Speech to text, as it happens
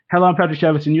Hello, I'm Patrick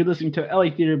Chavez, and you're listening to LA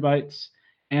Theater Bites.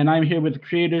 And I'm here with the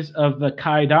creators of the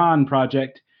Kaidan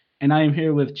project, and I am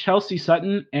here with Chelsea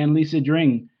Sutton and Lisa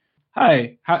Dring.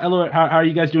 Hi, hello, how are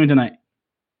you guys doing tonight?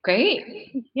 Great.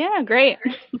 Yeah, great.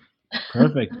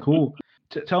 Perfect, cool.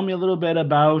 Tell me a little bit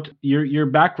about your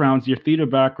backgrounds, your theater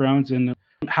backgrounds, and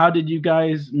how did you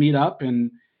guys meet up,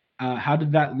 and how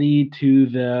did that lead to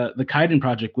the Kaidan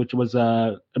project, which was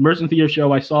a immersive theater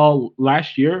show I saw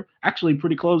last year, actually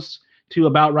pretty close to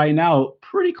about right now,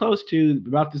 pretty close to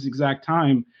about this exact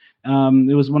time.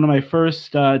 It was one of my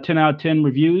first 10 out of 10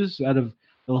 reviews out of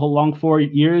the whole long 4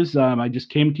 years. I just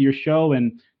came to your show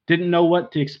and didn't know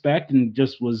what to expect, and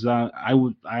just was I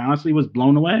honestly was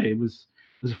blown away. It was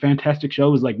a fantastic show.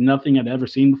 It was like nothing I'd ever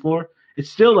seen before. It's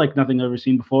still like nothing I've ever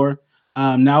seen before.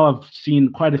 Now I've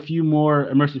seen quite a few more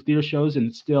immersive theater shows, and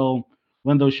it's still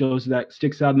one of those shows that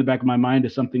sticks out in the back of my mind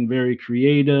as something very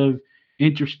creative,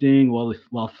 interesting,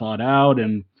 well thought out.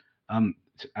 And um,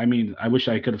 I mean, I wish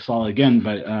I could have saw it again.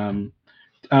 But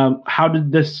how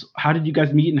did this? How did you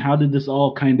guys meet, and how did this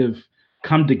all kind of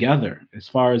come together as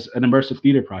far as an immersive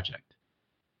theater project?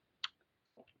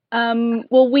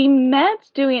 Well, we met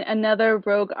doing another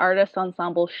Rogue Artist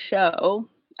Ensemble show.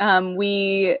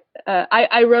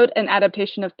 I wrote an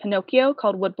adaptation of Pinocchio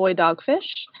called Wood Boy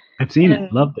Dogfish. I've seen it,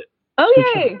 And loved it. oh, Good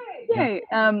show. yay,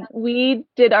 Yeah. yay! We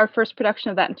did our first production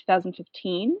of that in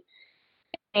 2015,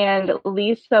 and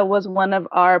Lisa was one of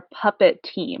our puppet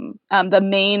team. The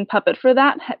main puppet for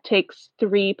that takes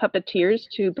three puppeteers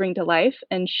to bring to life,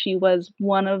 and she was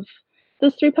one of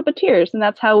those three puppeteers, and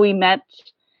that's how we met.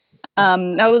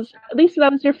 That was Lisa.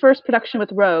 That was your first production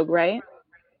with Rogue, right?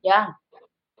 Yeah.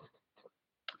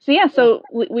 So yeah, so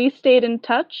we stayed in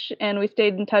touch, and we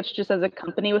stayed in touch just as a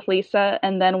company with Lisa.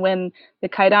 And then when the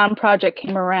Kaidan project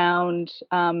came around,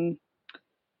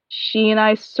 she and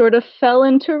I sort of fell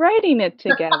into writing it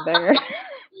together.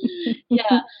 Yeah.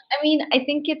 I mean, I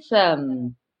think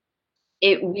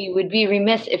we would be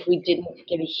remiss if we didn't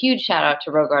give a huge shout out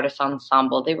to Rogue Artist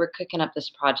Ensemble. They were cooking up this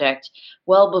project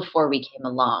well before we came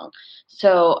along.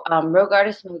 So Rogue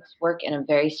Artist makes work in a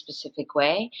very specific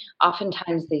way.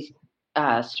 Oftentimes they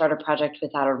start a project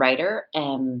without a writer,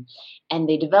 and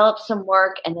they develop some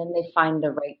work, and then they find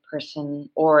the right person,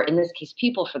 or in this case,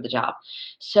 people for the job.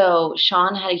 So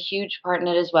Sean had a huge part in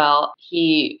it as well.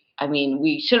 I mean,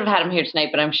 we should have had him here tonight,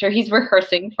 but I'm sure he's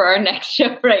rehearsing for our next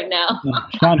show right now.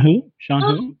 Sean who? Sean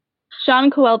who? Sean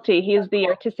Coelty, he is the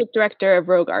artistic director of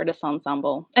Rogue Artist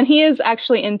Ensemble, and he is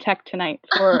actually in tech tonight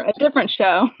for a different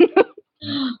show.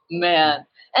 Man.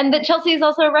 And that Chelsea is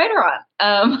also a writer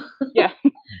on. Yeah.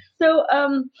 So,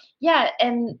 yeah,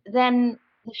 and then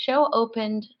the show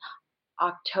opened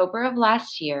October of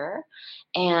last year,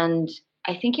 and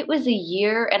I think it was a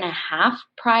year and a half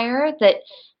prior that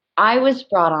I was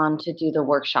brought on to do the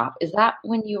workshop. Is that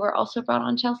when you were also brought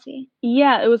on, Chelsea?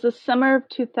 Yeah, it was the summer of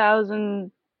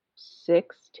 2016.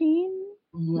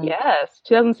 Mhm. Yes,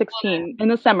 2016 in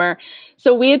the summer.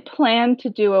 So we had planned to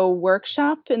do a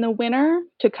workshop in the winter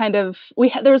to kind of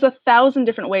there was 1,000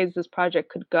 different ways this project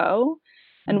could go,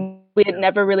 and we had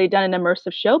never really done an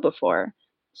immersive show before.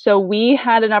 So we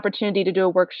had an opportunity to do a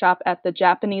workshop at the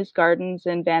Japanese Gardens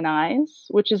in Van Nuys,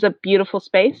 which is a beautiful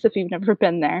space if you've never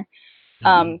been there.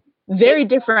 Mhm. Very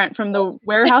different from the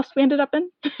warehouse we ended up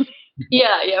in.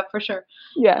 Yeah, for sure.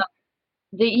 Yeah.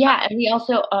 Yeah, and we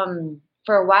also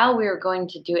for a while we were going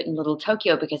to do it in Little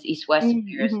Tokyo because East West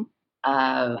Fairs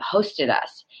Mm-hmm. hosted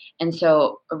us. And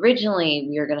so originally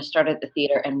we were going to start at the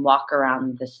theater and walk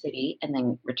around the city and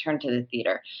then return to the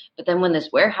theater. But then when this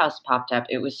warehouse popped up,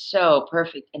 it was so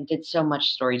perfect and did so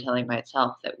much storytelling by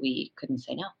itself that we couldn't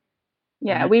say no.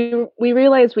 Yeah, we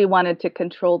realized we wanted to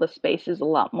control the spaces a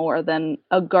lot more than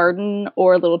a garden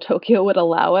or Little Tokyo would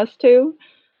allow us to.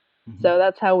 Mhm. So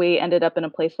that's how we ended up in a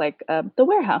place like the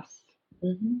warehouse.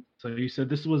 Hmm. So you said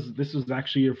this was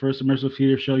actually your first immersive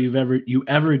theater show you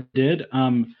ever did.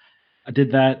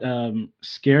 Did that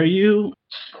scare you?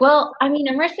 Well, I mean,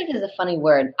 immersive is a funny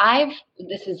word.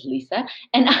 This is Lisa,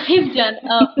 and I've done,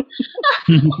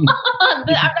 I'm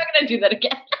not going to do that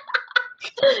again.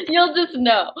 You'll just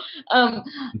know. Um,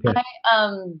 Okay. I,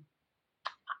 um,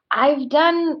 I've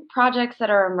done projects that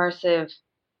are immersive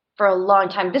for a long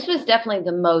time. This was definitely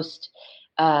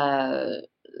uh,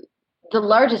 the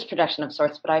largest production of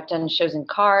sorts, but I've done shows in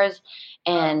cars,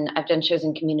 and I've done shows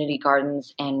in community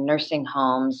gardens and nursing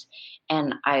homes,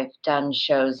 and I've done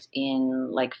shows in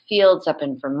like fields up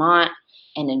in Vermont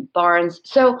and in barns.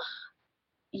 So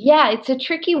yeah, it's a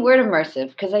tricky word, immersive,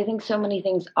 because I think so many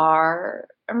things are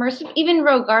immersive. Even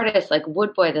Rogue Artist, like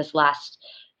Woodboy, the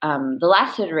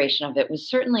last iteration of it was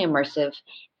certainly immersive,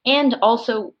 and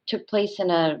also took place in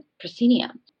a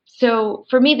proscenium. So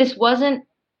for me, this wasn't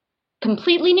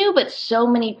completely new, but so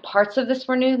many parts of this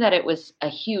were new that it was a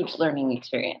huge learning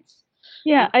experience.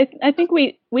 Yeah, I think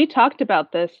we talked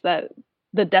about this, that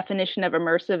the definition of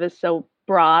immersive is so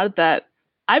broad that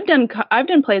I've done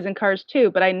plays in cars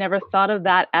too, but I never thought of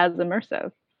that as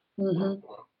immersive. Hmm.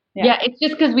 Yeah. Yeah, it's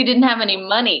just because we didn't have any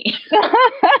money.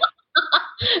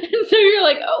 So you're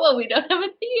like, oh, well, we don't have a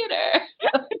theater.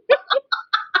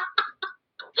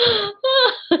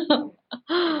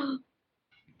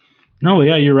 No,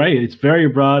 yeah, you're right. It's very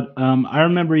broad. I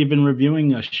remember even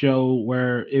reviewing a show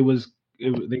where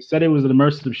they said it was an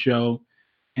immersive show,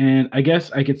 and I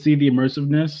guess I could see the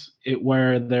immersiveness.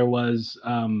 Where there was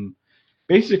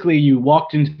basically you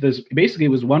walked into this. Basically, it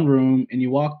was one room, and you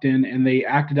walked in, and they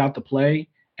acted out the play,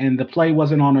 and the play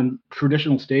wasn't on a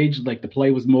traditional stage. Like the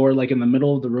play was more like in the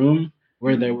middle of the room,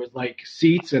 where there was like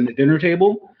seats and a dinner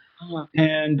table. Uh-huh.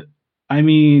 And I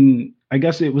mean, I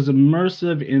guess it was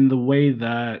immersive in the way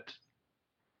that.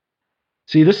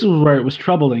 See, this is where it was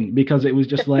troubling because it was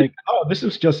just like, oh, this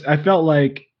is just. I felt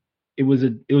like it was a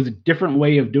different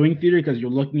way of doing theater because you're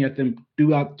looking at them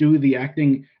do the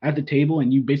acting at the table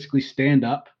and you basically stand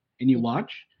up and you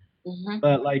watch, Hmm.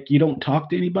 but like you don't talk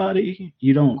to anybody,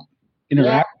 you don't Yeah.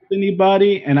 interact with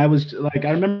anybody, and I was like,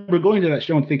 I remember going to that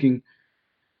show and thinking,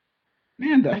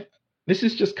 man, this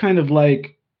is just kind of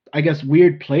like, I guess,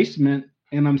 weird placement,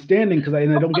 and I'm standing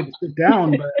and I don't get to sit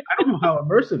down, but I don't know how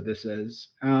immersive this is.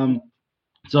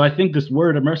 So I think this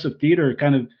word immersive theater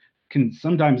kind of can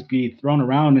sometimes be thrown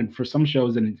around and for some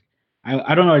shows, and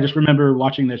I don't know. I just remember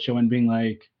watching that show and being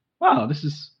like, wow, this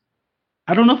is.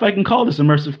 I don't know if I can call this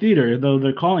immersive theater, though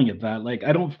they're calling it that. Like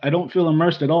I don't feel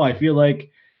immersed at all. I feel like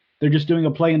they're just doing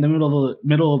a play in the middle of the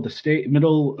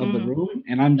Mm. room,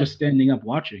 and I'm just standing up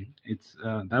watching. It's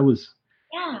Yeah. that was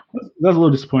a little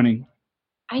disappointing,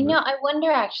 I but know. I wonder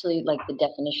actually, like the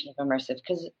definition of immersive,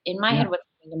 because in my yeah, head, what's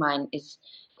coming to mind is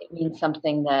it means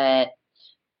something that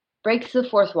breaks the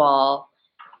fourth wall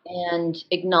and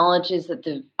acknowledges that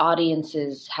the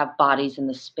audiences have bodies in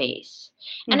the space.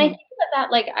 And I Hmm. think about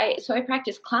that, like I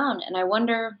practice clown, and I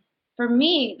wonder, for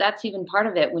me, that's even part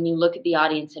of it. When you look at the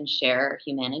audience and share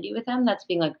humanity with them, that's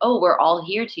being like, oh, we're all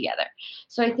here together.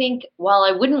 So I think while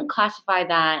I wouldn't classify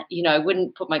that, I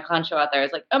wouldn't put my clown show out there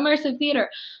as like immersive theater.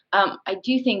 I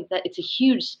do think that it's a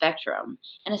huge spectrum,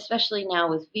 and especially now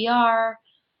with VR,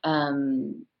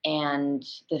 and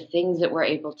the things that we're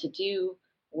able to do,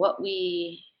 what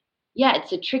we yeah,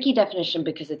 it's a tricky definition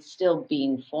because it's still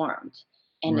being formed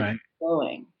and it's right.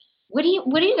 growing. What do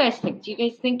you guys think? Do you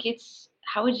guys think it's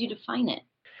how would you define it?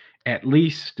 At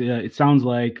least it sounds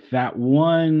like that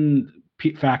one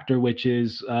factor, which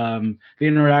is the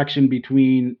interaction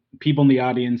between people in the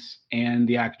audience and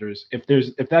the actors. If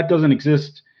that doesn't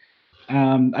exist,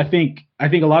 I think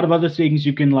a lot of other things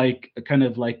you can like kind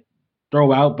of like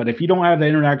throw out. But if you don't have the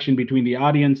interaction between the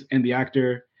audience and the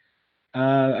actor,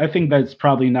 I think that's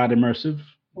probably not immersive.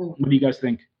 What do you guys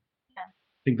think? I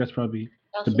think that's probably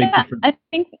the Chelsea? big Yeah, difference.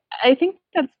 I think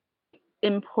that's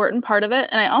important part of it,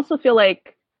 and I also feel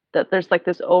like that there's like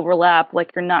this overlap,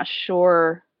 like you're not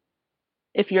sure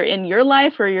if you're in your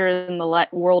life or you're in the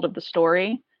world of the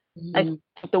story. I Mhm.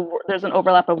 think there's an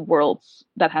overlap of worlds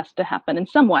that has to happen in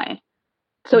some way.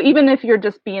 So even if you're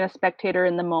just being a spectator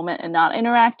in the moment and not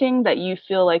interacting, that you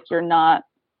feel like you're not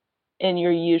in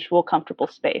your usual comfortable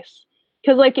space.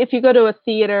 Because like if you go to a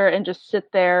theater and just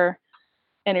sit there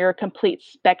and you're a complete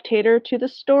spectator to the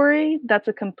story, that's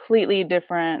a completely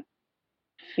different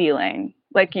feeling.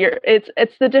 Like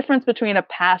it's the difference between a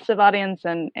passive audience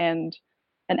and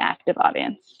an active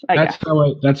audience, I That's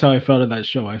guess. how I felt at that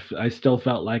show. I still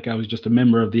felt like I was just a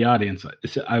member of the audience.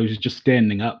 I was just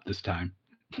standing up this time.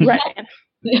 Right.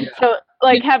 Yeah, So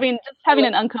like having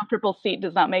an uncomfortable seat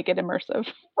does not make it immersive.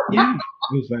 yeah.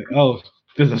 It was like, oh,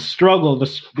 there's a struggle.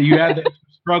 You had the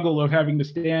struggle of having to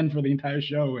stand for the entire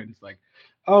show, and it's like,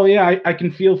 oh yeah, I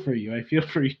can feel for you. I feel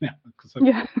for you now because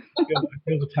Yeah. I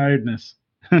feel the tiredness.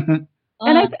 And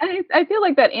Uh, I feel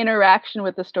like that interaction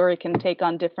with the story can take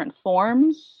on different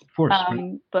forms. Of course,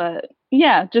 right? But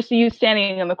yeah, just you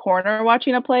standing in the corner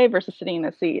watching a play versus sitting in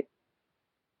a seat,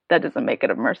 that doesn't make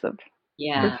it immersive for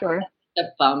yeah, sure. a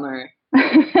bummer.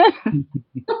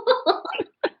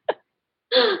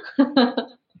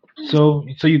 So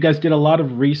you guys did a lot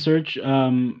of research.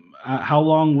 How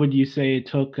long would you say it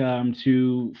took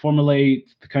to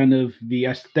formulate the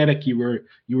aesthetic you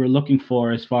were looking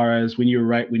for as far as when you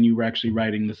were actually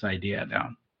writing this idea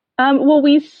down? Well,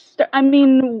 I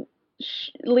mean,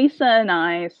 Lisa and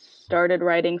I started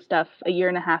writing stuff a year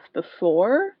and a half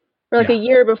before, or like a Yeah,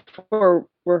 year before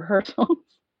rehearsals.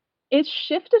 It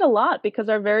shifted a lot because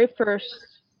our very first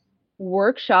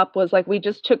workshop was like we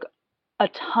just took a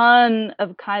ton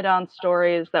of Kaidan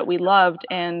stories that we loved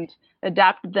and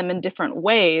adapted them in different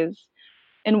ways.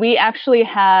 And we actually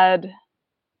had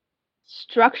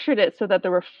structured it so that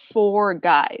there were 4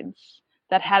 guides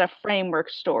that had a framework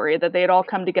story that they'd all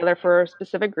come together for a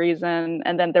specific reason.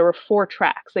 And then there were 4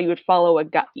 tracks that you would follow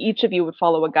each of you would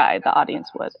follow a guide, the audience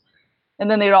would. And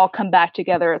then they'd all come back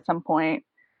together at some point.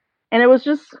 And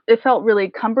it felt really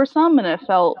cumbersome, and it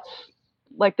felt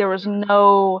like there was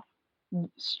no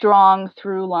strong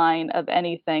through line of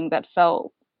anything that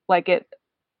felt like it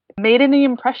made any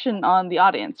impression on the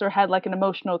audience or had like an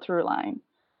emotional through line.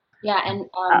 Yeah, and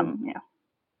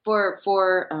for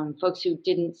folks who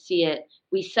didn't see it,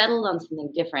 we settled on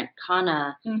something different.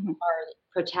 Kana, our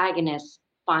protagonist,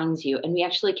 finds you, and we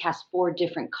actually cast 4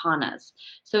 different Kanas.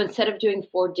 So instead of doing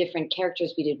 4 different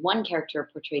characters, we did one character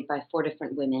portrayed by 4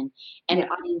 different women, and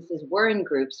audiences were in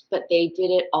groups, but they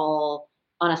did it all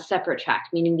on a separate track,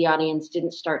 meaning the audience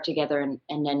didn't start together and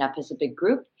end up as a big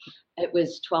group. It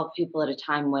was 12 people at a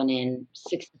time, went in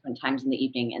 6 different times in the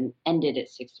evening and ended at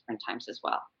 6 different times as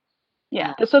well.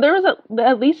 Yeah. So there was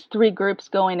at least 3 groups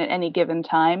going at any given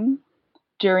time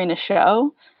during a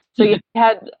show. So you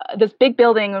had this big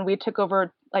building, and we took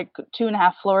over like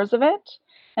 2.5 floors of it,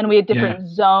 and we had different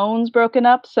zones broken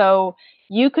up. So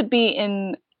you could be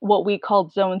in what we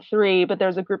called zone 3, but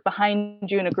there's a group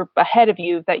behind you and a group ahead of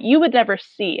you that you would never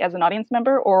see as an audience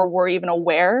member or were even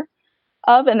aware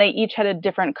of. And they each had a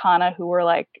different Kana who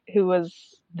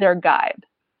was their guide.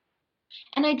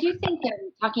 And I do think that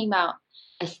talking about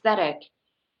aesthetic,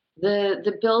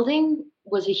 the building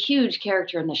was a huge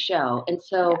character in the show. And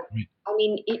so, I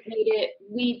mean,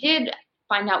 we did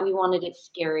find out we wanted it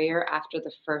scarier after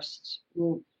the first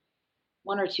 1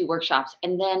 or 2 workshops.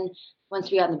 And then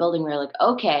once we got in the building, we were like,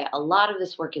 okay, a lot of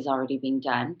this work is already being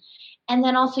done. And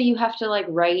then also you have to like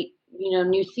write,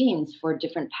 new scenes for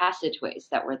different passageways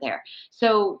that were there.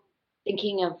 So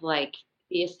thinking of like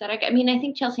the aesthetic, I mean, I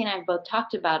think Chelsea and I have both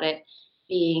talked about it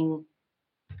being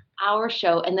our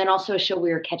show and then also a show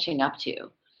we were catching up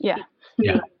to. Yeah.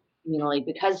 Communally,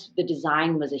 because the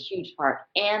design was a huge part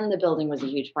and the building was a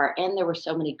huge part and there were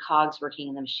so many cogs working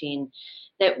in the machine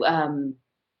that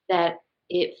that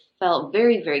it felt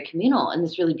very, very communal in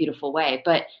this really beautiful way.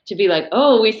 But to be like,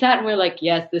 oh, we sat and we're like,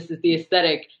 yes, this is the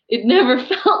aesthetic. It never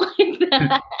felt like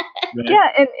that.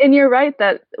 Yeah, and you're right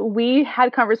that we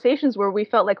had conversations where we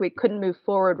felt like we couldn't move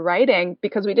forward writing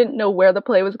because we didn't know where the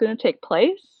play was going to take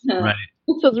place. Right.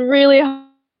 So it's really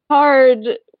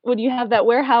hard when you have that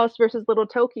warehouse versus Little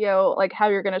Tokyo, like how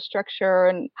you're going to structure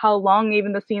and how long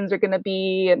even the scenes are going to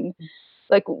be. And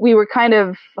like we were kind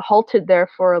of halted there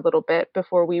for a little bit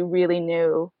before we really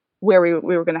knew where we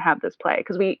were going to have this play,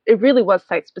 because it really was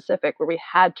site specific where we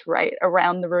had to write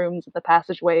around the rooms and the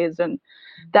passageways and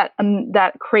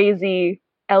that crazy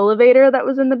elevator that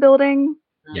was in the building.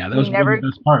 Yeah, that was one of the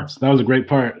best parts. That was a great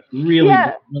part. Really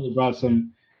brought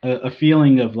some a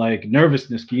feeling of like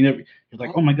nervousness. You're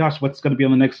like, oh my gosh, what's going to be on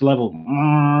the next level?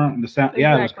 And the sound, it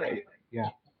was great. Yeah.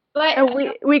 But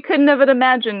we couldn't have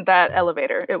imagined that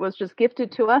elevator. It was just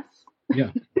gifted to us. Yeah.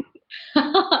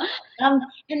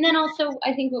 And then also,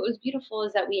 I think what was beautiful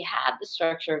is that we had the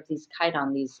structure of these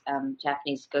Kaidan, these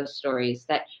Japanese ghost stories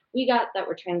that we got that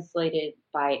were translated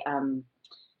by a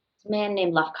man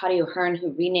named Lafcadio Hearn,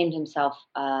 who renamed himself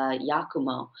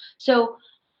Yakumo. So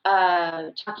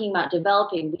talking about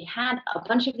developing, we had a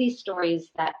bunch of these stories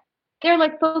that they're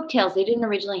like folk tales. They didn't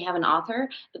originally have an author,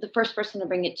 but the first person to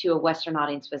bring it to a Western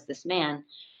audience was this man,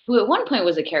 who at one point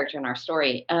was a character in our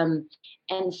story. And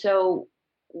so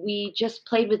we just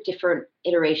played with different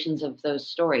iterations of those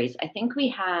stories. I think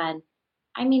we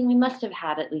must have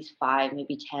had at least 5,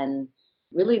 maybe 10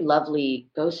 really lovely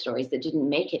ghost stories that didn't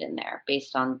make it in there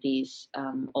based on these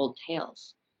old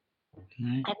tales.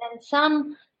 And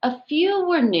then a few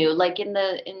were new, like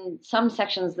in some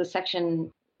sections, the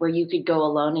section where you could go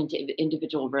alone into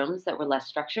individual rooms that were less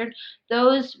structured,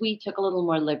 those we took a little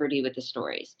more liberty with the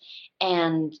stories.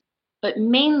 But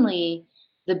mainly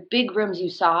the big rooms you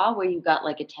saw where you got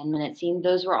like a 10-minute scene,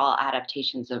 those were all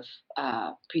adaptations of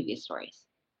previous stories.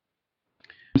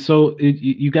 So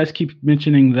you guys keep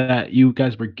mentioning that you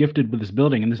guys were gifted with this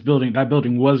building, and that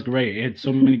building was great. It had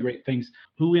so many great things.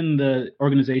 Who in the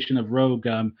organization of Rogue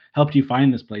helped you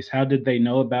find this place? How did they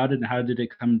know about it, and how did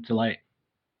it come to light?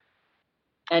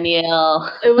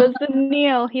 Neil. It was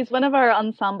Neil. He's one of our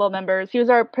ensemble members. He was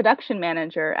our production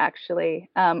manager, actually,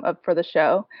 for the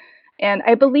show. And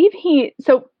I believe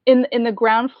in the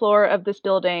ground floor of this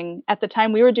building, at the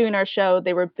time we were doing our show,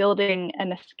 they were building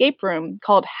an escape room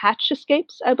called Hatch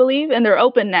Escapes, I believe, and they're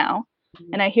open now.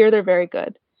 And I hear they're very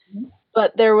good.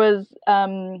 But there was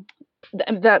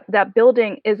that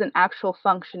building is an actual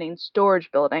functioning storage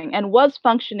building and was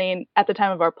functioning at the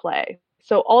time of our play.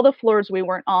 So all the floors we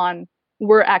weren't on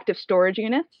were active storage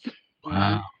units.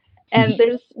 Wow. And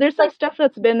there's some stuff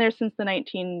that's been there since the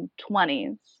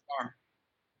 1920s.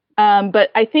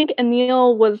 But I think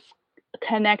Anil was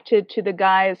connected to the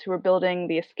guys who were building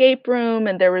the escape room,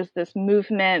 and there was this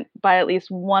movement by at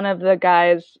least one of the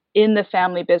guys in the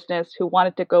family business who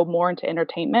wanted to go more into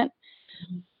entertainment.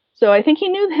 So I think he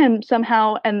knew him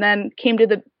somehow, and then came to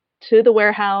the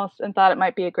warehouse and thought it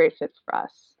might be a great fit for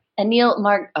us.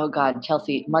 Anil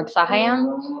Chelsea, Mark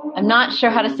Sahayam. I'm not sure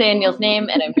how to say Anil's name,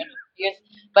 and I'm confused,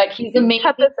 but he's amazing.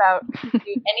 Cut this out.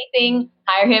 Do anything,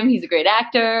 hire him. He's a great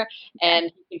actor,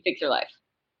 and he can fix your life.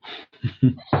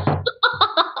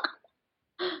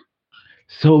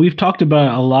 So we've talked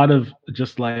about a lot of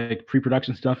just like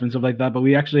pre-production stuff and stuff like that, but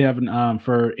we actually haven't,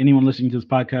 for anyone listening to this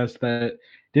podcast that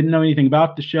didn't know anything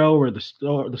about the show or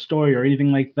the story or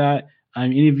anything like that,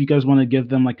 any of you guys want to give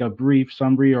them like a brief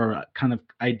summary or a kind of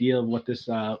idea of what this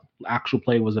actual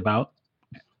play was about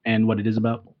and what it is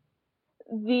about?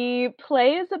 The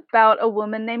play is about a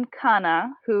woman named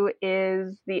Kana, who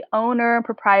is the owner and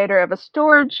proprietor of a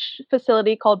storage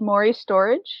facility called Mori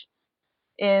Storage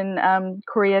in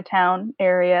Koreatown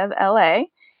area of LA,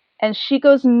 and she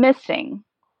goes missing.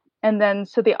 And then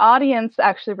so the audience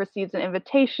actually receives an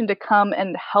invitation to come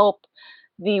and help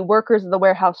the workers of the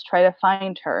warehouse try to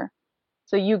find her.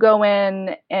 So you go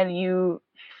in and you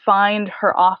find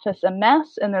her office a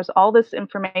mess, and there's all this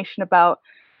information about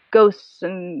ghosts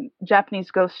and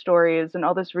Japanese ghost stories and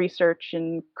all this research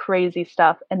and crazy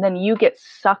stuff. And then you get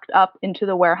sucked up into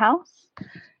the warehouse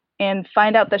and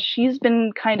find out that she's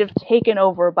been kind of taken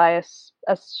over by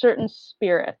a certain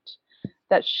spirit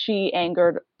that she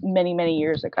angered many, many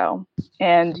years ago.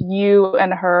 And you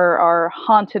and her are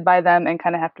haunted by them and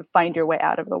kind of have to find your way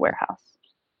out of the warehouse.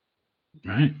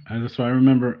 Right. That's what I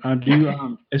remember. Do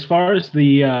you, as far as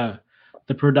the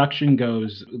production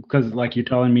goes, because like you're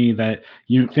telling me that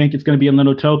you think it's going to be in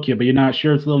Little Tokyo, but you're not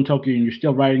sure it's Little Tokyo, and you're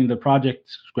still writing the project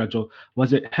schedule.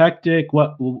 Was it hectic?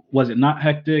 What was it not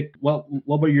hectic? What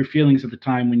were your feelings at the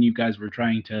time when you guys were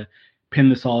trying to pin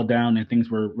this all down and things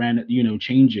were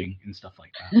changing and stuff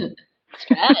like that?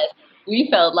 Stress. We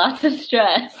felt lots of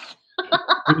stress.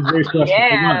 It was very stressful.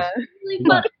 Yeah. Really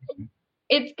fun.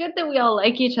 It's good that we all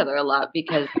like each other a lot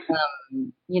because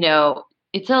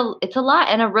it's a lot,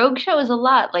 and a rogue show is a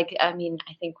lot. Like, I mean,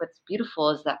 I think what's beautiful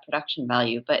is that production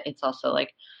value, but it's also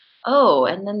like, oh,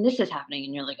 and then this is happening,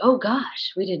 and you're like, oh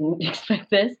gosh, we didn't expect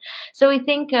this. So we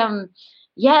think,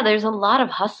 there's a lot of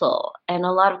hustle and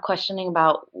a lot of questioning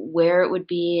about where it would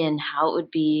be and how it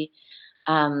would be,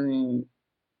 and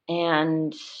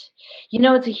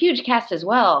it's a huge cast as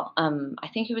well. I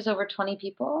think it was over 20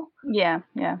 people. Yeah.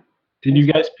 Did you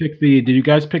guys pick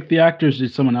the actors?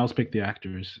 Did someone else pick the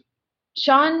actors?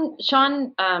 Sean,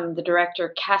 the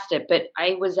director, cast it, but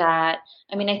I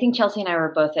think Chelsea and I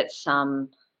were both at some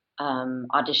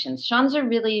auditions. Sean's a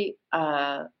really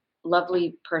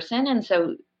lovely person, and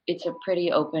so it's a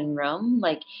pretty open room.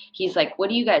 Like, he's like, what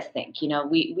do you guys think?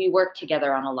 We work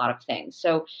together on a lot of things.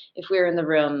 So if we were in the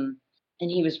room and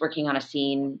he was working on a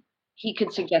scene, he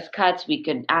could suggest cuts, we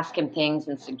could ask him things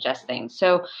and suggest things.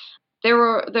 So there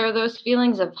are those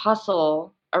feelings of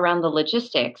hustle around the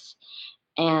logistics.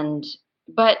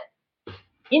 But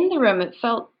in the room, it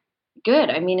felt good.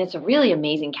 I mean, it's a really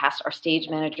amazing cast. Our stage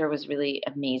manager was really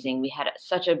amazing. We had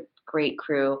such a great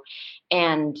crew,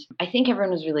 and I think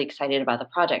everyone was really excited about the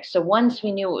project. So once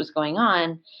we knew what was going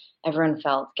on, everyone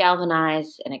felt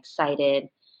galvanized and excited.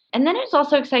 And then it's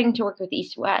also exciting to work with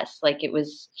East West. Like,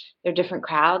 they're a different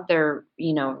crowd. They're,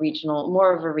 regional,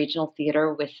 more of a regional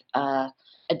theater with a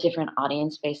different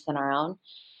audience base than our own.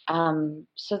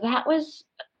 So that was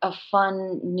a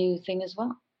fun new thing as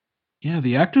well. Yeah,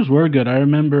 the actors were good. I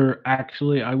remember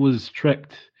actually I was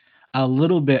tricked a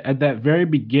little bit at that very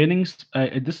beginning.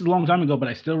 This is a long time ago, but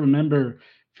I still remember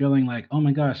feeling like, oh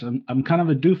my gosh, I'm kind of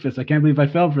a doofus. I can't believe I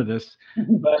fell for this.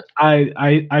 But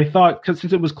I thought, because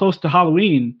since it was close to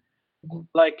Halloween,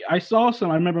 like I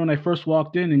remember when I first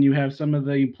walked in and you have some of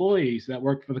the employees that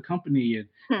worked for the company and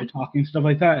they're talking stuff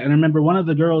like that. And I remember one of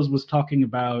the girls was talking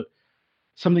about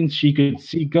something she could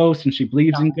see ghosts and she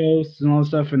believes in ghosts and all this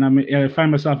stuff. And I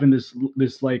find myself in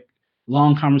this like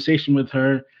long conversation with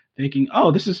her, thinking,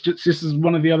 oh, this is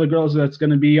one of the other girls that's going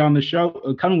to be on the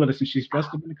show coming with us, and she's dressed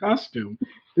up in a costume.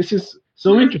 This is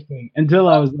so interesting. Until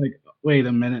I was like, wait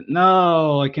a minute,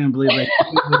 no, I can't believe I did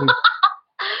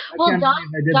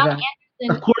that.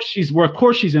 Anderson, of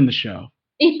course she's in the show.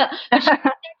 Yeah, she's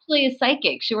actually a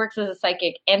psychic. She works as a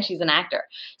psychic and she's an actor.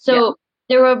 So. Yeah.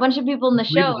 There were a bunch of people in the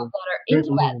show that are into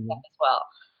that stuff as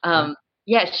well.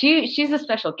 Yeah, she's a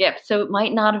special gift, so it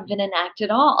might not have been an act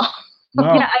at all.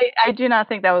 Wow. Yeah, I do not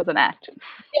think that was an act.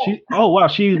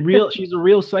 She's a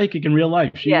real psychic in real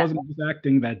life. She Yeah. wasn't just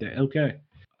acting that day. Okay.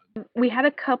 We had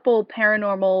a couple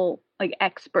paranormal like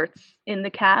experts in the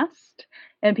cast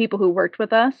and people who worked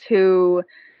with us who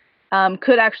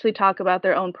could actually talk about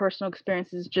their own personal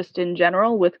experiences just in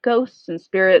general with ghosts and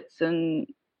spirits and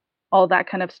all that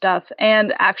kind of stuff,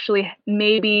 and actually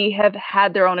maybe have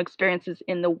had their own experiences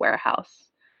in the warehouse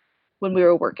when we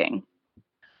were working.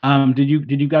 Did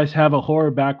you guys have a horror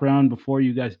background before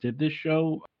you guys did this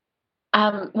show?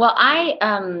 Well,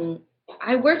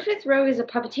 I worked with Rogue as a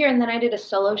puppeteer, and then I did a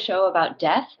solo show about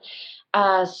death.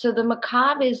 So the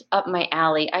macabre is up my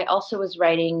alley. I also was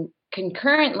writing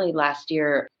concurrently last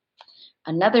year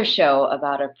another show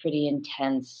about a pretty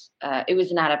intense. It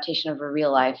was an adaptation of a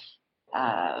real life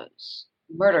uh,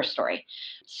 murder story.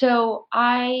 So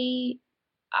I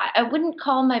wouldn't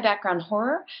call my background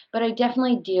horror, but I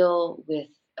definitely deal with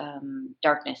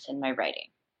darkness in my writing.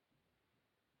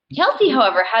 Kelsey,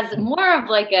 however, has more of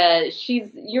like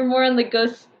you're more on the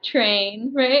ghost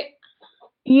train, right?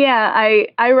 Yeah,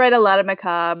 I write a lot of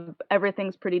macabre.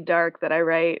 Everything's pretty dark that I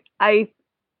write. I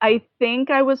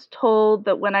think I was told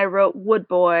that when I wrote Wood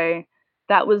Boy,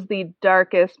 that was the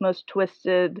darkest, most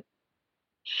twisted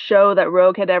show that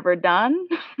Rogue had ever done.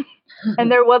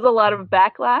 And there was a lot of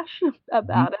backlash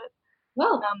about it.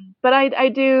 Well, But I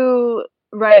do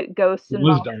write ghosts It and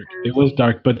was dark. It monsters. was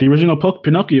dark, but the original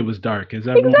Pinocchio was dark. Is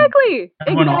everyone always?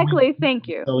 Exactly. Thank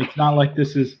you. So it's not like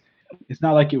this is. It's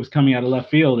not like it was coming out of left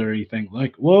field or anything.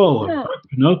 Like, whoa, No,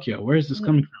 Pinocchio. Where is this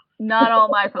coming from? not all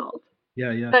my fault.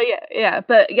 Yeah, yeah.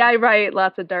 But but I write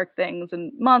lots of dark things,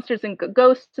 and monsters and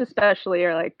ghosts especially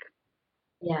are like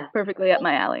yeah, perfectly up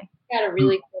my alley. got a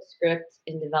really cool script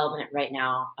in development right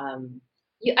now.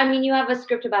 You have a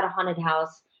script about a haunted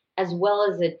house as well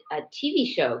as a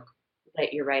TV show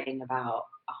that you're writing about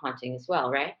a haunting as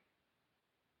well, right?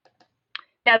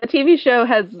 Yeah, the TV show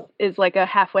is like a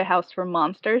halfway house for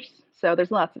monsters, so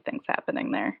there's lots of things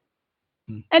happening there.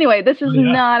 Anyway, this is Oh,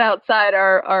 yeah. not outside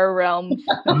our realms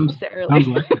necessarily. Sounds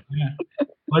like it. Yeah.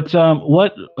 But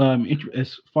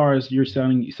as far as you're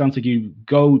sounding, it sounds like you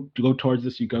go towards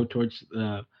this. You go towards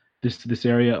this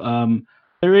area.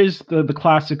 There is the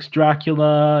classics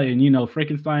Dracula and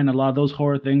Frankenstein, a lot of those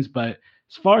horror things. But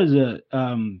as far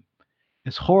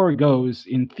as horror goes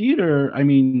in theater, I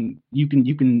mean, you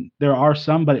can there are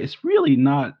some, but it's really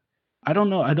not. I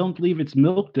don't know. I don't believe it's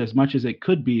milked as much as it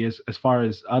could be as far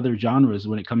as other genres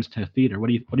when it comes to theater. What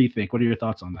do you think? What are your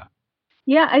thoughts on that?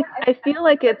 Yeah, I feel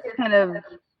like it's kind of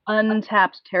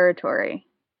untapped territory.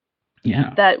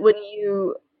 Yeah. That when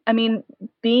you, I mean,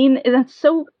 that's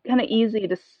so kind of easy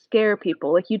to scare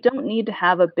people. Like, you don't need to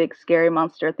have a big scary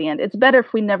monster at the end. It's better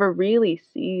if we never really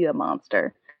see a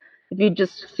monster. If you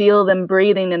just feel them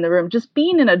breathing in the room, just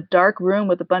being in a dark room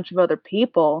with a bunch of other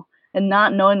people and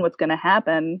not knowing what's going to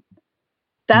happen,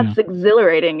 Yeah. that's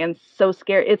exhilarating and so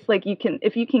scary. It's like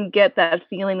if you can get that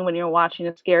feeling when you're watching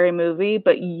a scary movie,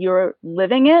 but you're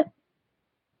living it,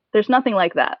 there's nothing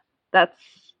like that.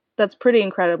 That's pretty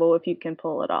incredible if you can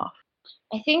pull it off.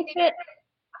 I think that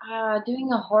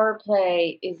doing a horror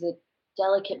play is a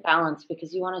delicate balance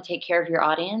because you want to take care of your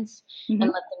audience and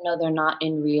let them know they're not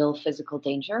in real physical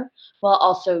danger while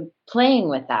also playing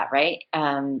with that, right?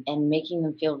 And making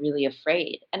them feel really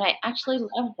afraid. And I actually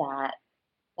love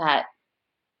that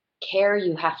care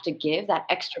you have to give, that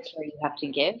extra care you have to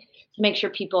give to make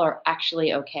sure people are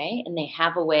actually okay and they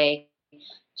have a way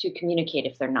to communicate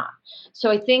if they're not. So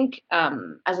I think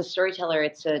as a storyteller,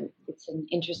 it's an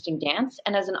interesting dance,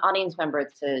 and as an audience member,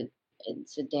 it's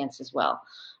a dance as well.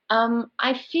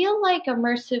 I feel like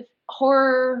immersive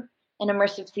horror and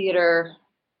immersive theater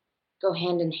go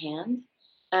hand in hand.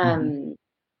 Mhm.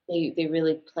 They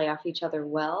really play off each other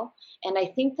well, and I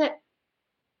think that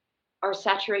our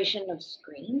saturation of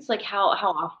screens, like how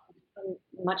often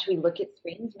much we look at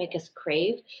screens, make us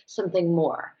crave something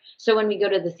more. So when we go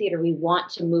to the theater, we want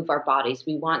to move our bodies.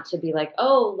 We want to be like,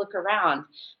 oh, look around.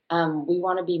 We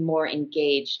want to be more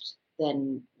engaged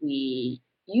than we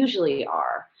usually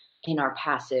are in our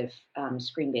passive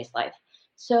screen-based life.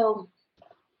 So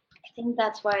I think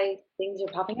that's why things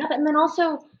are popping up. And then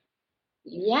also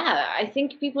yeah, I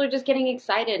think people are just getting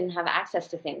excited and have access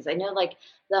to things. I know like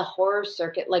the horror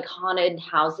circuit, like haunted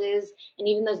houses and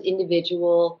even those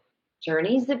individual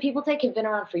journeys that people take have been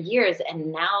around for years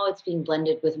and now it's being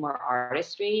blended with more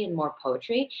artistry and more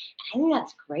poetry. And I think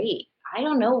that's great. I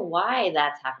don't know why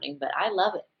that's happening, but I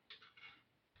love it.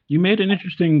 You made an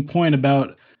interesting point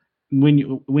about when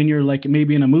you're like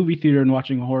maybe in a movie theater and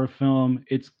watching a horror film,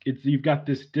 it's you've got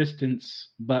this distance,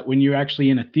 but when you're actually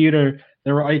in a theater,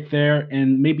 they're right there,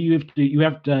 and maybe you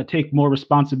have to take more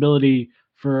responsibility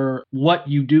for what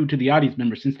you do to the audience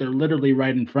members since they're literally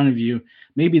right in front of you.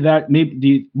 Maybe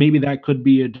that could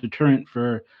be a deterrent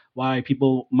for why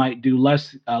people might do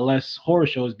less horror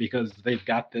shows because they've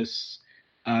got this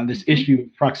issue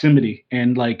of proximity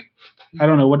and like I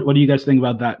don't know what do you guys think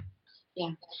about that?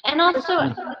 Yeah. And also,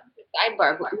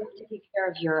 sidebar, but you have to take care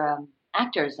of your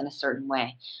actors in a certain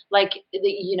way. Like,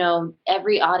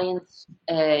 every audience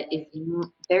is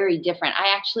very different.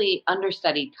 I actually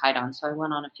understudied Kaidan, so I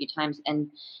went on a few times, and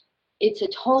it's a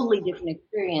totally different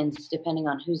experience depending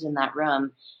on who's in that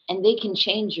room, and they can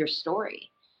change your story.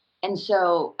 And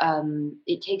so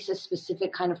it takes a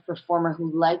specific kind of performer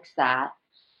who likes that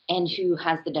and who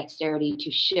has the dexterity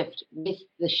to shift with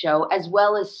the show as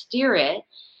well as steer it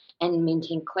and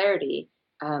maintain clarity,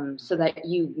 so that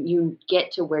you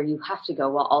get to where you have to go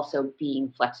while also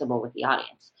being flexible with the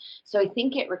audience. So I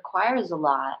think it requires a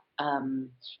lot,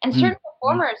 and certain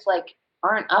performers like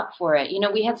aren't up for it.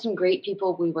 We had some great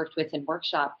people we worked with in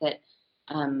workshop that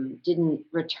didn't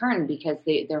return because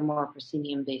they're more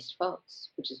proscenium based folks,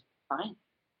 which is fine.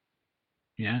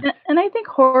 Yeah. And I think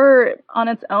horror on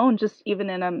its own, just even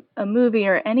in a movie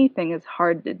or anything, is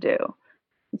hard to do.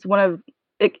 It's one of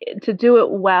to do it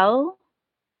well,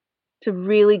 to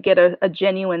really get a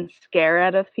genuine scare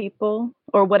out of people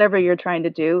or whatever you're trying to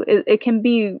do, it can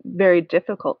be very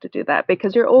difficult to do that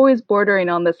because you're always bordering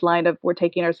on this line of we're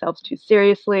taking ourselves too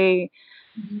seriously.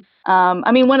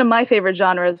 I mean, one of my favorite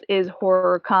genres is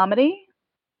horror comedy.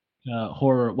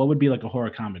 Horror. What would be like a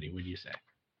horror comedy? Would you say?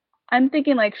 I'm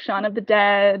thinking like Shaun of the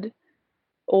Dead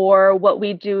or What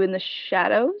We Do in the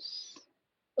Shadows.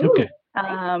 Okay.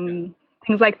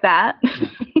 Things like that,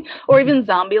 or even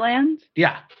Zombieland.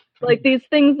 Yeah. Like these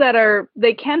things that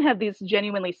they can have these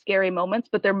genuinely scary moments,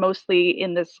 but they're mostly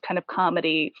in this kind of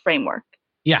comedy framework.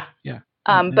 Yeah, yeah.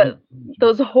 But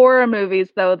those horror movies,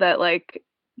 though, that like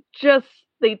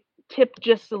they tip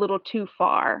just a little too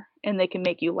far and they can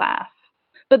make you laugh.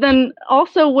 But then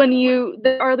also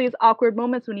there are these awkward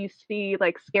moments when you see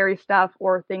like scary stuff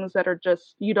or things that are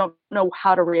just, you don't know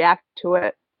how to react to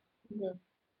it,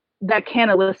 that can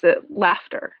elicit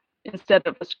laughter instead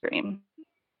of a scream.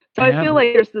 So I feel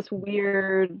like there's this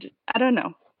weird, I don't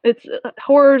know, it's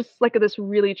horror's like this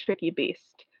really tricky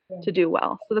beast to do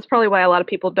well. So that's probably why a lot of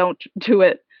people don't do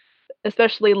it,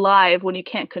 especially live when you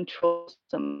can't control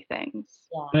some things.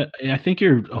 I think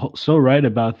you're so right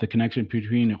about the connection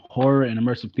between horror and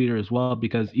immersive theater as well,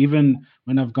 because even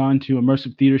when I've gone to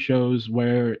immersive theater shows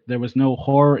where there was no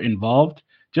horror involved,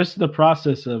 just the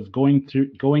process of going into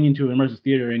immersive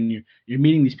theater and you're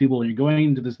meeting these people and you're going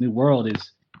into this new world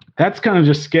that's kind of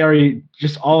just scary,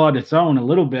 just all on its own a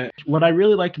little bit. What I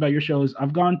really liked about your shows,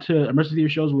 I've gone to immersive theater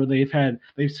shows where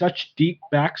they've such deep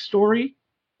backstory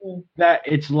that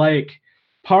it's like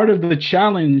part of the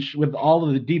challenge with all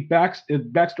of the deep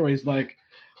backstory is like,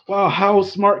 wow, how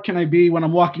smart can I be when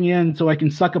I'm walking in so I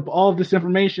can suck up all of this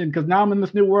information because now I'm in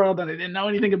this new world that I didn't know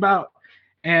anything about.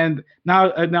 And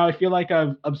now I feel like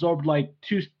I've absorbed like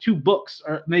two books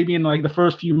or maybe in like the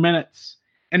first few minutes.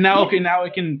 And now, okay, now I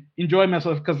can enjoy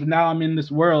myself because now I'm in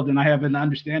this world and I have an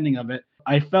understanding of it.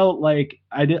 I felt like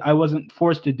I wasn't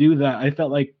forced to do that. I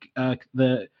felt like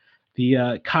the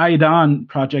Kaidan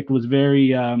project was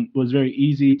very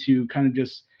easy to kind of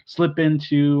just slip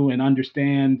into and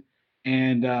understand.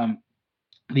 And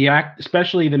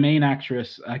especially the main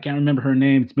actress, I can't remember her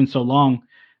name. It's been so long,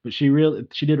 but she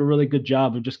did a really good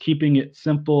job of just keeping it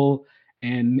simple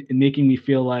and making me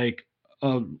feel like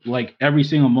every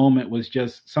single moment was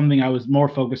just something I was more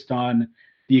focused on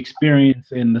the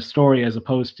experience and the story as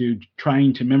opposed to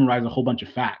trying to memorize a whole bunch of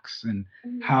facts and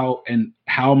how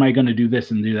am I going to do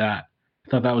this and do that. I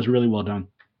thought that was really well done.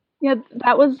 Yeah,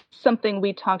 that was something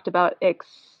we talked about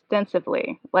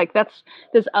extensively. Like that's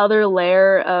this other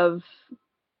layer of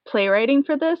playwriting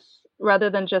for this, rather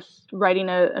than just writing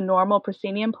a normal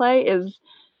proscenium play, is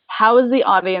how is the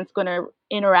audience going to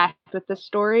interact with this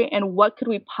story and what could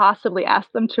we possibly ask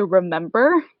them to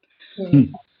remember?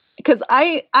 Because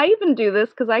I even do this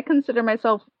because I consider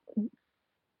myself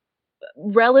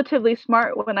relatively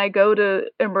smart when I go to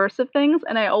immersive things,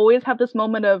 and I always have this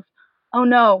moment of, oh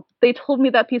no, they told me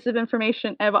that piece of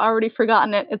information, I've already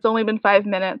forgotten it, it's only been 5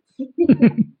 minutes.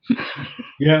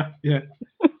 yeah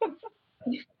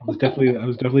I was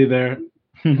definitely there.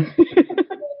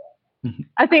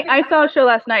 I think I saw a show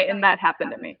last night and that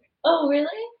happened to me. Oh really?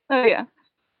 Oh yeah.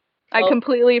 I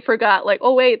completely forgot, like,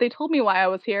 oh wait, they told me why I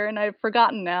was here and I've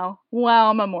forgotten now. Wow,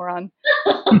 I'm a moron.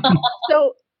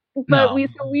 So But No.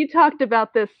 we talked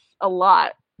about this a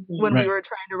lot when we Right. were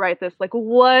trying to write this. Like,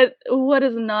 what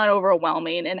is not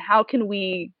overwhelming, and how can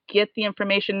we get the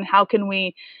information? How can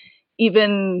we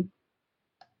even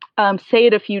say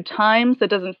it a few times that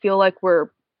doesn't feel like we're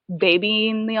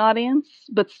babying the audience,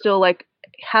 but still like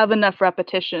have enough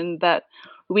repetition that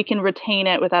we can retain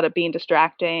it without it being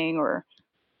distracting or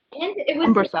And it was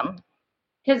cumbersome.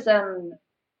 because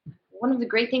one of the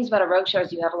great things about a rogue show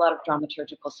is you have a lot of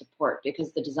dramaturgical support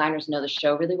because the designers know the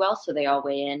show really well, so they all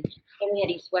weigh in. Then we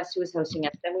had East West who was hosting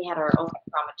us. Then we had our own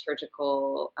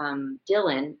dramaturgical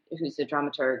Dylan, who's a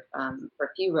dramaturg for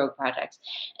a few rogue projects,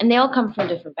 and they all come from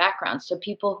different backgrounds. So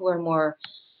people who are more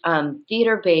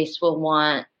theater based will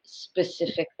want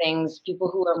specific things. People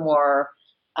who are more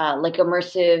like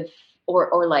immersive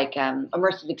or like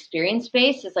immersive experience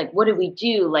based is like, what do we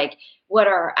do? Like, what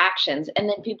are our actions? And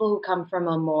then people who come from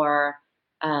a more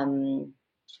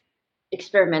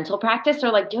experimental practice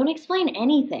are like, don't explain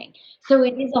anything. So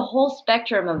it is a whole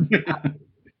spectrum of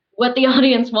what the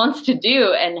audience wants to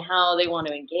do and how they want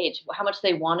to engage. How much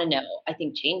they want to know, I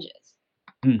think, changes.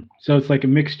 So it's like a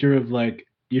mixture of like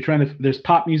you're trying to. There's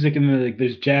pop music and then like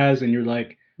there's jazz, and you're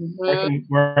like,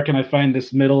 where can I find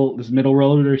this middle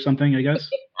road or something? I guess.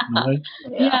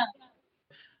 Yeah.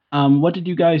 What did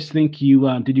you guys think? Did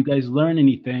you guys learn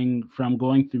anything from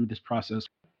going through this process?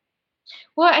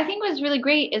 Well, I think what's really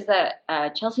great is that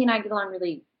Chelsea and I get along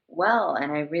really well,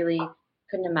 and I really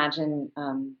couldn't imagine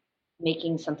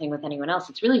making something with anyone else.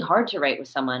 It's really hard to write with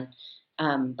someone,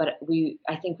 but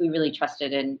I think we really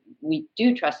trusted, and we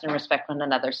do trust and respect one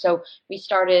another. So we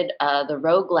started the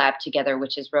Rogue Lab together,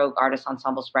 which is Rogue Artist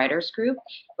Ensemble's writers group,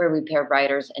 where we pair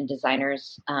writers and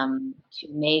designers to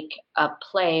make a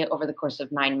play over the course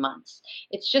of 9 months.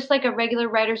 It's just like a regular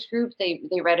writers group. They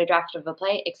write a draft of a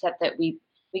play, except that we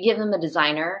give them a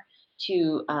designer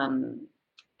to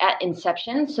at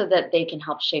inception so that they can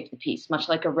help shape the piece, much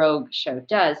like a rogue show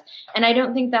does. And I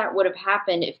don't think that would have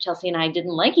happened if Chelsea and I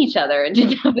didn't like each other and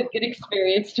didn't have a good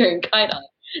experience during Kaidan.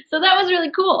 So that was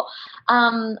really cool.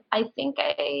 I think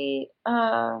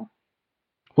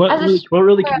What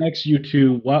really connects you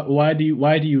two? Why do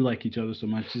you like each other so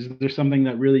much? Is there something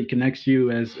that really connects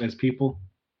you as people?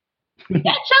 Yeah,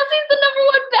 Chelsea's the number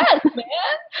one best,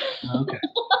 man. Okay.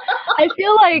 I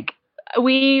feel like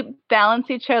we balance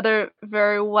each other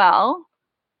very well.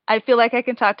 I feel like I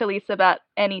can talk to Lisa about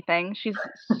anything. She's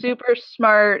super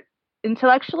smart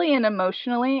intellectually and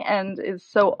emotionally and is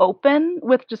so open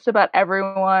with just about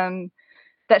everyone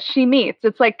that she meets.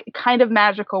 It's like kind of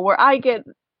magical where I get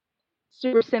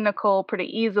super cynical pretty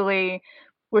easily,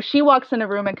 where she walks in a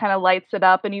room and kind of lights it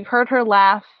up and you've heard her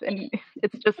laugh and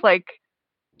it's just like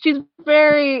she's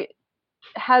very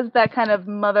has that kind of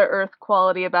Mother Earth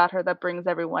quality about her that brings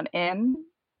everyone in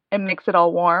and makes it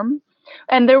all warm.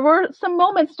 And there were some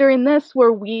moments during this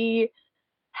where we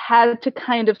had to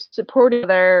kind of support each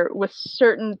other with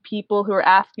certain people who were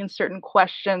asking certain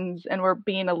questions and were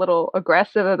being a little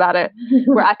aggressive about it,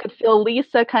 where I could feel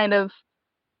Lisa kind of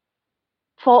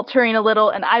faltering a little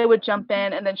and I would jump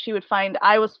in and then she would find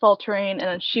I was faltering and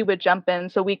then she would jump in.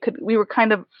 So we were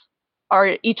kind of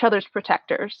each other's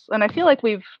protectors. And I feel like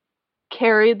we've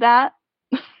carried that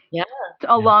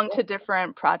along to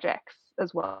different projects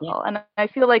as well. Yeah. And I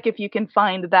feel like if you can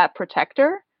find that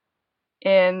protector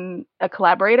in a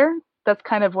collaborator, that's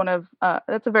kind of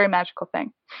that's a very magical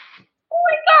thing. Oh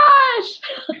my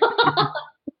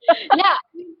gosh.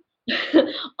 Yeah.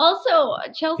 Also,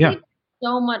 Chelsea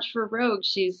so much for Rogue.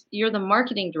 You're the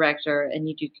marketing director and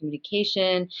you do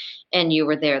communication and you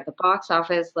were there at the box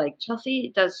office. Like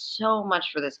Chelsea does so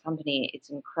much for this company.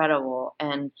 It's incredible.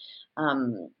 And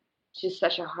she's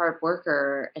such a hard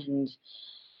worker and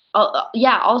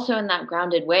also in that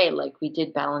grounded way, like we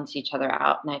did balance each other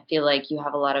out. And I feel like you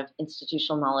have a lot of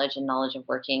institutional knowledge and knowledge of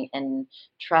working and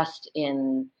trust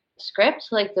in script.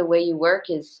 Like the way you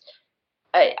work is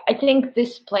I think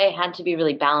this play had to be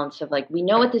really balanced of like, we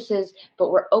know what this is,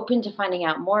 but we're open to finding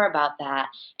out more about that.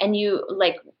 And you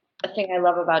like a thing I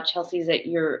love about Chelsea is that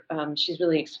she's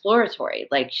really exploratory.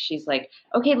 Like she's like,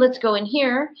 okay, let's go in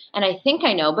here. And I think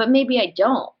I know, but maybe I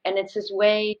don't. And it's this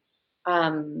way.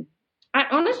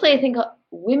 I think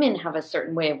women have a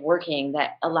certain way of working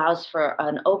that allows for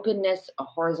an openness, a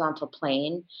horizontal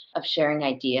plane of sharing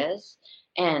ideas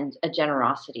and a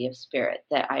generosity of spirit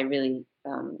that I really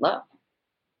love.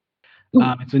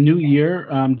 It's a new year.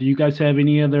 Do you guys have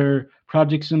any other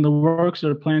projects in the works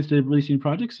or plans to release any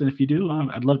projects? And if you do,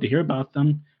 I'd love to hear about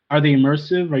them. Are they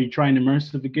immersive? Are you trying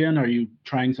immersive again? Are you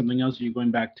trying something else? Are you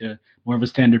going back to more of a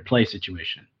standard play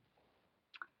situation?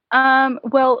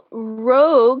 Well,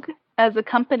 Rogue as a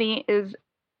company is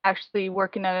actually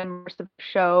working on an immersive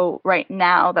show right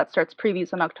now that starts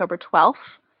previews on October 12th.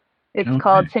 It's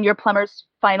called Senior Plumber's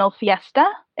Final Fiesta.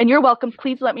 And you're welcome.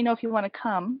 Please let me know if you want to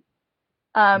come.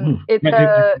 I think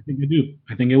I do.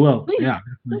 I think it will. Please, yeah.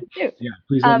 Please do. Yeah.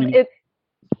 Please let me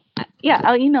know.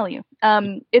 I'll email you.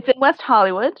 It's in West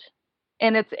Hollywood,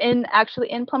 and it's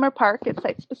actually in Plumber Park. It's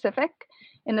site specific,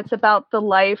 and it's about the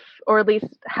life, or at least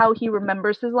how he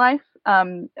remembers his life,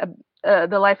 the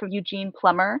life of Eugene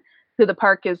Plummer, who the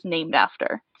park is named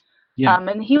after. Yeah.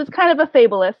 And he was kind of a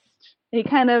fabulist. He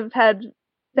kind of had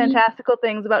fantastical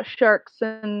things about sharks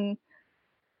and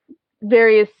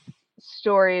various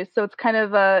stories. So it's kind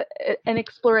of an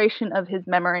exploration of his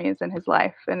memories and his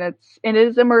life. And it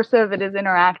is immersive. It is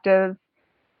interactive.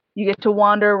 You get to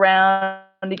wander around.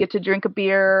 You get to drink a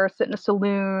beer, sit in a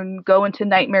saloon, go into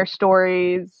nightmare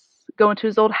stories, go into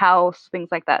his old house, things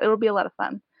like that. It'll be a lot of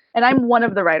fun. And I'm one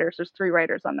of the writers. There's 3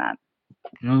 writers on that.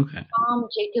 Okay. Tom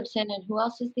Jacobson, and who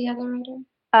else is the other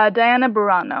writer? Diana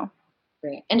Burano.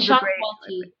 Great. And Sean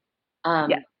Welty,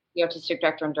 yes. the artistic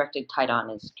director and directed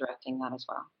Kaidan, is directing that as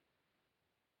well.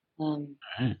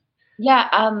 Yeah.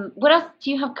 What else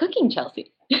do you have cooking,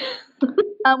 Chelsea?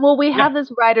 Well, we have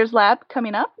this writer's lab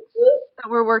coming up that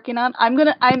we're working on.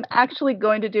 I'm actually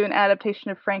going to do an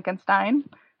adaptation of Frankenstein.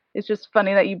 It's just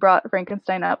funny that you brought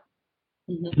Frankenstein up.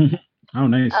 Mm-hmm. Oh,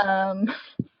 nice.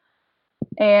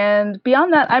 And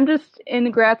beyond that, I'm just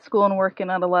in grad school and working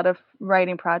on a lot of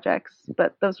writing projects,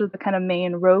 but those are the kind of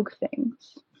main Rogue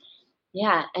things.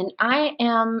 Yeah, and I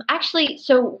am actually,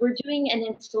 so we're doing an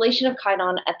installation of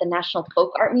Kaidan at the National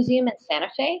Folk Art Museum in Santa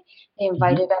Fe. They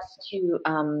invited us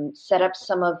to set up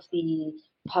some of the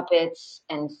puppets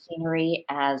and scenery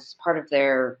as part of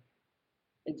their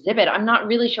exhibit. I'm not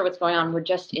really sure what's going on. We're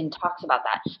just in talks about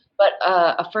that. But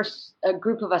a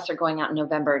group of us are going out in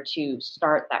November to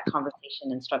start that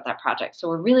conversation and start that project. So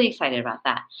we're really excited about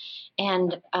that.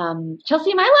 And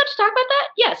Chelsea, am I allowed to talk about that?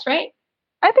 Yes, right?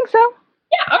 I think so.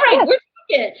 Yeah, all right, we're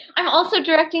talking. I'm also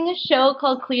directing a show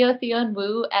called Cleo, Theo, and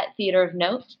Wu at Theater of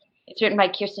Note. It's written by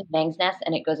Kirsten Bangsness,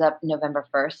 and it goes up November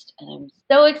 1st. And I'm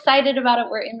so excited about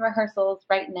it. We're in rehearsals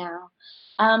right now.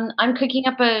 I'm cooking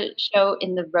up a show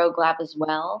in the Rogue Lab as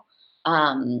well.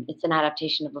 It's an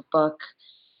adaptation of a book.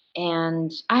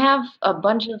 And I have a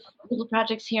bunch of little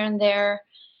projects here and there.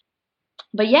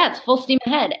 But yeah, it's full steam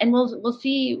ahead, and we'll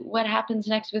see what happens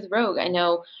next with Rogue. I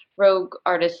know Rogue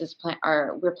Artists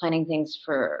we're planning things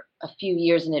for a few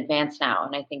years in advance now,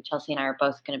 and I think Chelsea and I are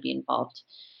both going to be involved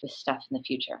with stuff in the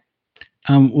future.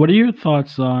 What are your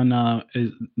thoughts on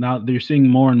now that you're seeing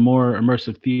more and more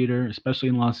immersive theater, especially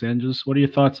in Los Angeles? What are your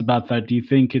thoughts about that? Do you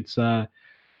think it's going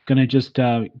to just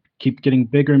keep getting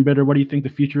bigger and better? What do you think the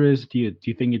future is? Do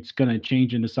you think it's going to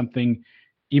change into something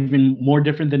even more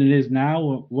different than it is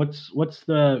now? What's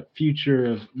the future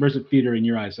of immersive theater in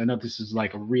your eyes? I know this is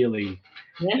like a really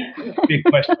big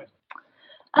question.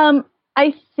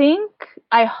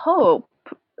 I hope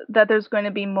that there's going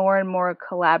to be more and more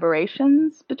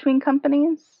collaborations between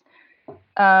companies,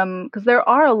 because there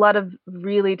are a lot of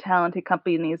really talented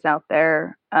companies out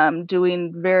there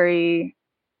doing very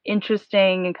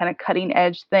interesting and kind of cutting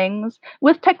edge things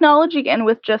with technology and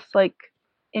with just like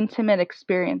intimate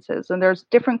experiences. And there's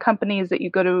different companies that you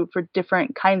go to for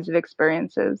different kinds of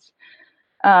experiences.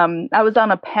 I was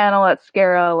on a panel at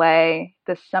Scare LA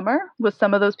this summer with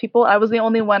some of those people. I was the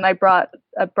only one. I brought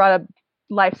a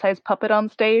life-size puppet on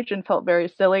stage and felt very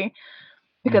silly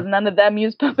because none of them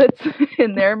used puppets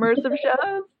in their immersive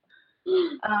shows.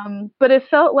 But it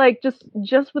felt like just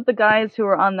with the guys who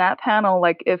were on that panel,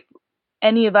 like if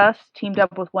any of us teamed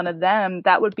up with one of them,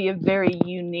 that would be a very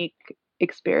unique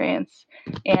experience.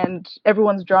 And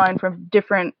everyone's drawing from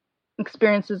different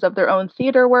experiences of their own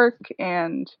theater work.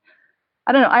 And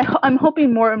I don't know, I'm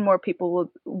hoping more and more people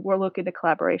will look into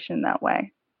collaboration that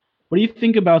way. What do you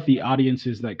think about the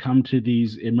audiences that come to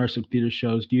these immersive theater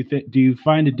shows? Do you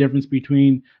find a difference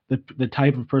between the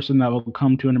type of person that will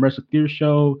come to an immersive theater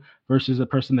show versus a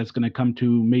person that's going to come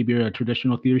to maybe a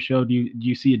traditional theater show? Do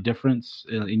you see a difference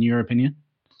in your opinion?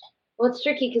 Well, it's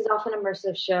tricky because often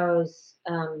immersive shows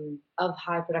of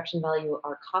high production value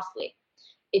are costly.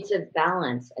 It's a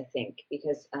balance, I think,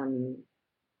 because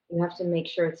you have to make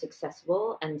sure it's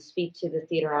accessible and speak to the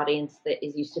theater audience that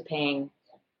is used to paying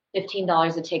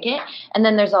 $15 a ticket. And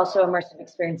then there's also immersive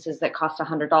experiences that cost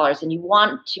 $100. And you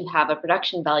want to have a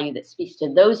production value that speaks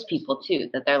to those people too,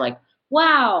 that they're like,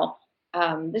 wow,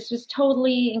 this was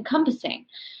totally encompassing.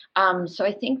 So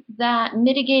I think that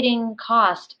mitigating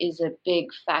cost is a big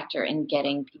factor in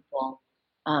getting people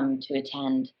to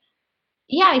attend.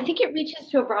 Yeah, I think it reaches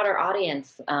to a broader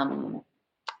audience.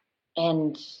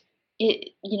 And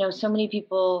so many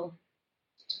people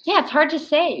Yeah, it's hard to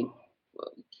say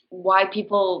why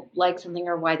people like something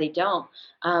or why they don't.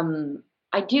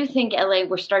 I do think LA,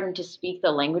 we're starting to speak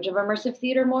the language of immersive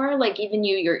theater more. Like even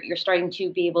you're starting to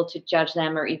be able to judge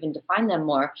them or even define them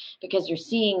more because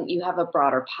you have a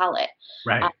broader palette.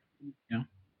 Um, Right. Yeah.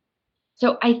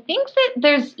 so I think that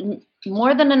there's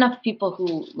more than enough people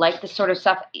who like this sort of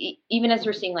stuff. Even as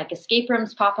we're seeing like escape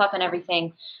rooms pop up and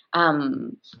everything,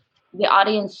 um, the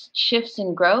audience shifts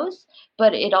and grows,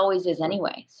 but it always is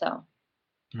anyway. So.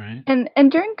 Right.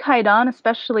 And during Kaidan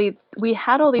especially, we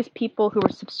had all these people who were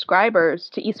subscribers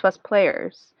to East West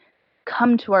Players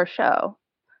come to our show.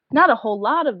 Not a whole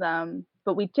lot of them,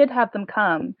 but we did have them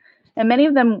come. And many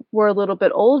of them were a little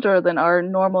bit older than our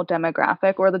normal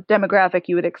demographic, or the demographic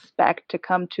you would expect to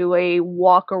come to a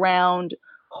walk around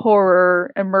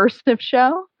horror immersive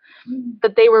show.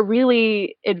 But they were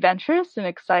really adventurous and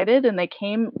excited, and they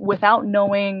came without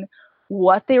knowing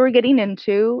what they were getting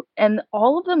into, and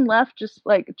all of them left just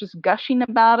gushing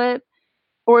about it,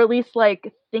 or at least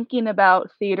like thinking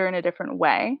about theater in a different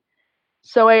way.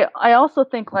 So I also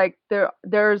think like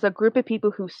there's a group of people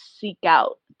who seek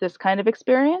out this kind of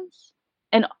experience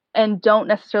and and don't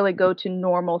necessarily go to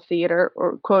normal theater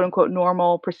or quote unquote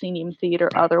normal proscenium theater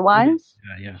otherwise.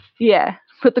 Yeah. Yeah,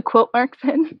 put the quote marks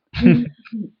in.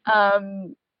 Yeah.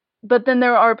 But then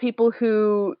there are people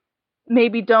who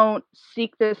maybe don't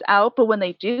seek this out, but when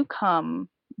they do come,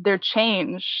 they're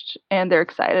changed and they're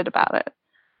excited about it.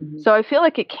 Mhm. So I feel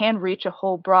like it can reach a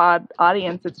whole broad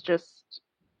audience. It's just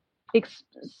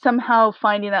somehow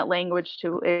finding that language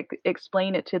to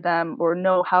explain it to them or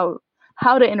know how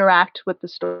to interact with the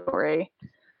story.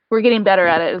 We're getting better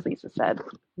at it, as Lisa said.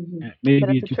 Mhm. But Maybe it's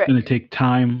a it's just going trick. to take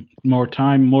time,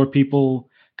 more people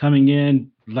coming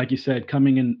in, like you said,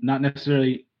 coming in, not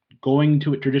necessarily going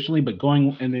to it traditionally, but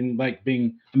going and then like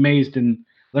being amazed and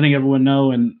letting everyone know.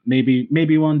 And maybe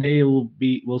one day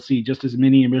we'll see just as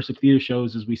many immersive theater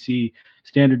shows as we see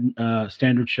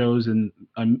standard shows, and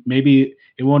maybe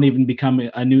it won't even become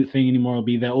a new thing anymore. It'll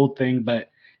be the old thing,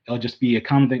 but it'll just be a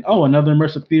common thing. Oh, another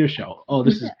immersive theater show. Oh,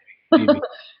 this is great, maybe.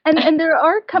 And there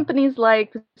are companies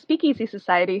like the Speakeasy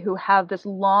Society who have this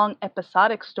long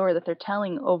episodic story that they're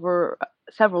telling over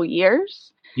several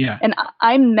years. Yeah. And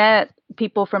I met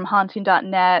people from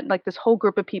haunting.net, like this whole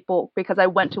group of people, because I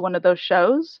went to one of those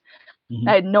shows.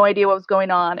 I had no idea what was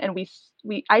going on, and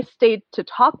I stayed to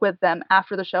talk with them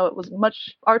after the show.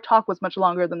 Our talk was much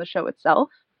longer than the show itself,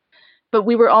 but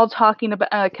we were all talking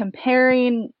about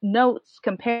comparing notes,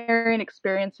 comparing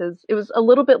experiences. It was a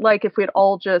little bit like if we had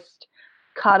all just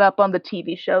caught up on the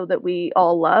TV show that we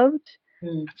all loved,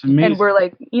 It's amazing. and we're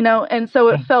like, and so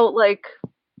it felt like,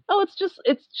 oh, it's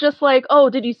just like, oh,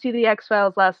 did you see the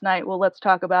X-Files last night? Well, let's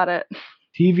talk about it.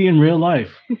 TV in real life.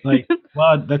 Like,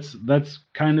 well, that's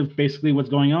kind of basically what's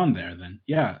going on there then.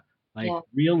 Yeah. Like Yeah.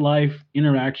 real life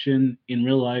interaction in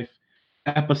real life,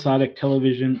 episodic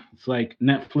television. It's like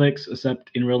Netflix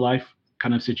except in real life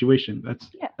kind of situation.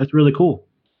 Yeah. That's really cool.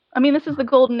 I mean, this is the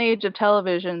golden age of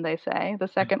television, they say. The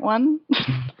second one.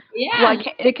 Yeah.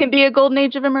 It can be a golden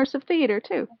age of immersive theater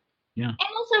too. Yeah. And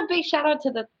also a big shout out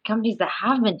to the companies that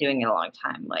have been doing it a long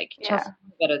time. Like Chelsea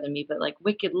better than me, but like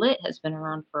Wicked Lit has been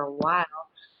around for a while.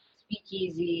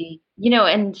 Speakeasy,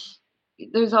 and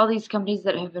there's all these companies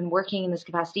that have been working in this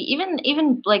capacity.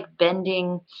 Even like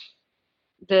bending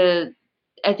the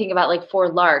I think about like Four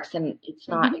Larks, and it's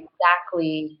not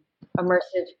exactly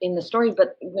immersive in the story,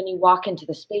 but when you walk into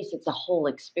the space, it's a whole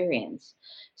experience.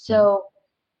 So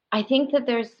I think that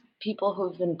there's people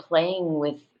who've been playing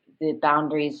with the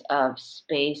boundaries of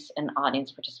space and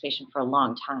audience participation for a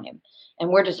long time, and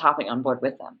we're just hopping on board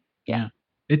with them. Yeah.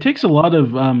 It takes a lot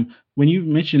of when you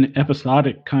mention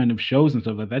episodic kind of shows and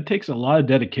stuff like that, takes a lot of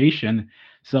dedication.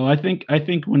 So I think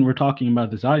when we're talking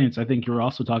about this audience, I think you're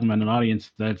also talking about an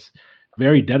audience that's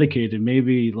very dedicated,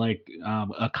 maybe like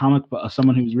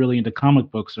someone who's really into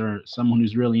comic books or someone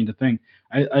who's really into thing.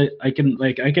 I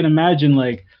can imagine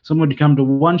like someone to come to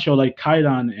one show like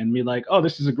Kaidan and be like, oh,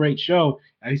 this is a great show.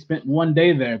 I spent one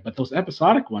day there, but those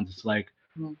episodic ones, it's like,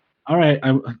 all right,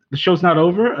 the show's not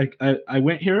over. I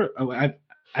went here. I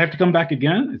have to come back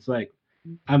again. It's like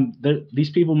these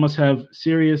people must have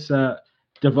serious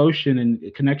devotion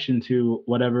and connection to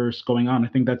whatever's going on. I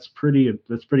think that's pretty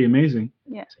amazing.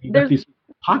 Yeah. So you got these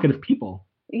pocket of people.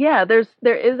 Yeah, there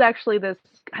is actually this,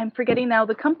 I'm forgetting now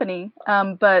the company,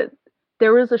 but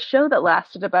there was a show that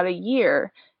lasted about a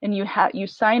year, and you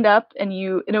signed up, and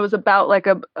it was about like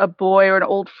a boy or an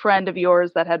old friend of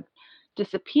yours that had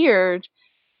disappeared.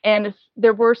 And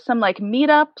there were some like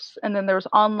meetups, and then there was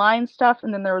online stuff,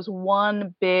 and then there was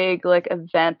one big like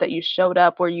event that you showed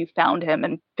up where you found him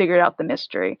and figured out the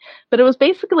mystery. But it was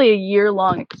basically a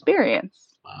year-long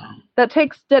experience. Wow. That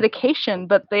takes dedication,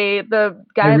 but the I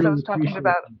guys I really was talking appreciate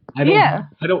about, that. yeah.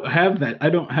 I don't have that. I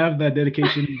don't have that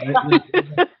dedication. I'm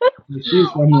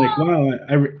like, wow,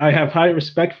 I have high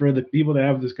respect for the people that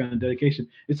have this kind of dedication.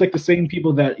 It's like the same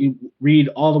people that you read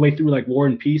all the way through like War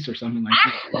and Peace or something like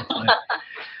that. It's like,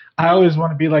 I always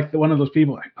want to be like one of those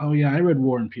people. Like, oh yeah, I read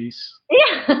War and Peace.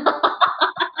 Yeah.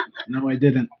 No, I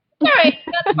didn't. All right,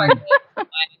 that's part of it.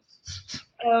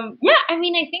 Yeah, I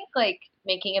mean, I think like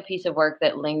making a piece of work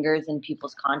that lingers in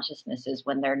people's consciousnesses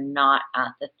when they're not at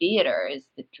the theater is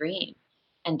the dream.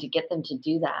 And to get them to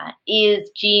do that is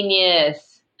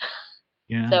genius.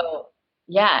 Yeah. So,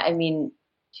 yeah, I mean,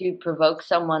 to provoke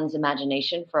someone's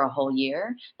imagination for a whole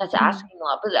year, that's asking a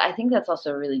lot. But I think that's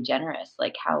also really generous.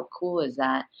 Like, how cool is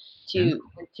that to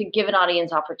give an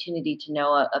audience opportunity to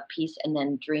know a piece and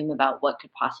then dream about what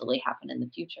could possibly happen in the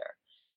future?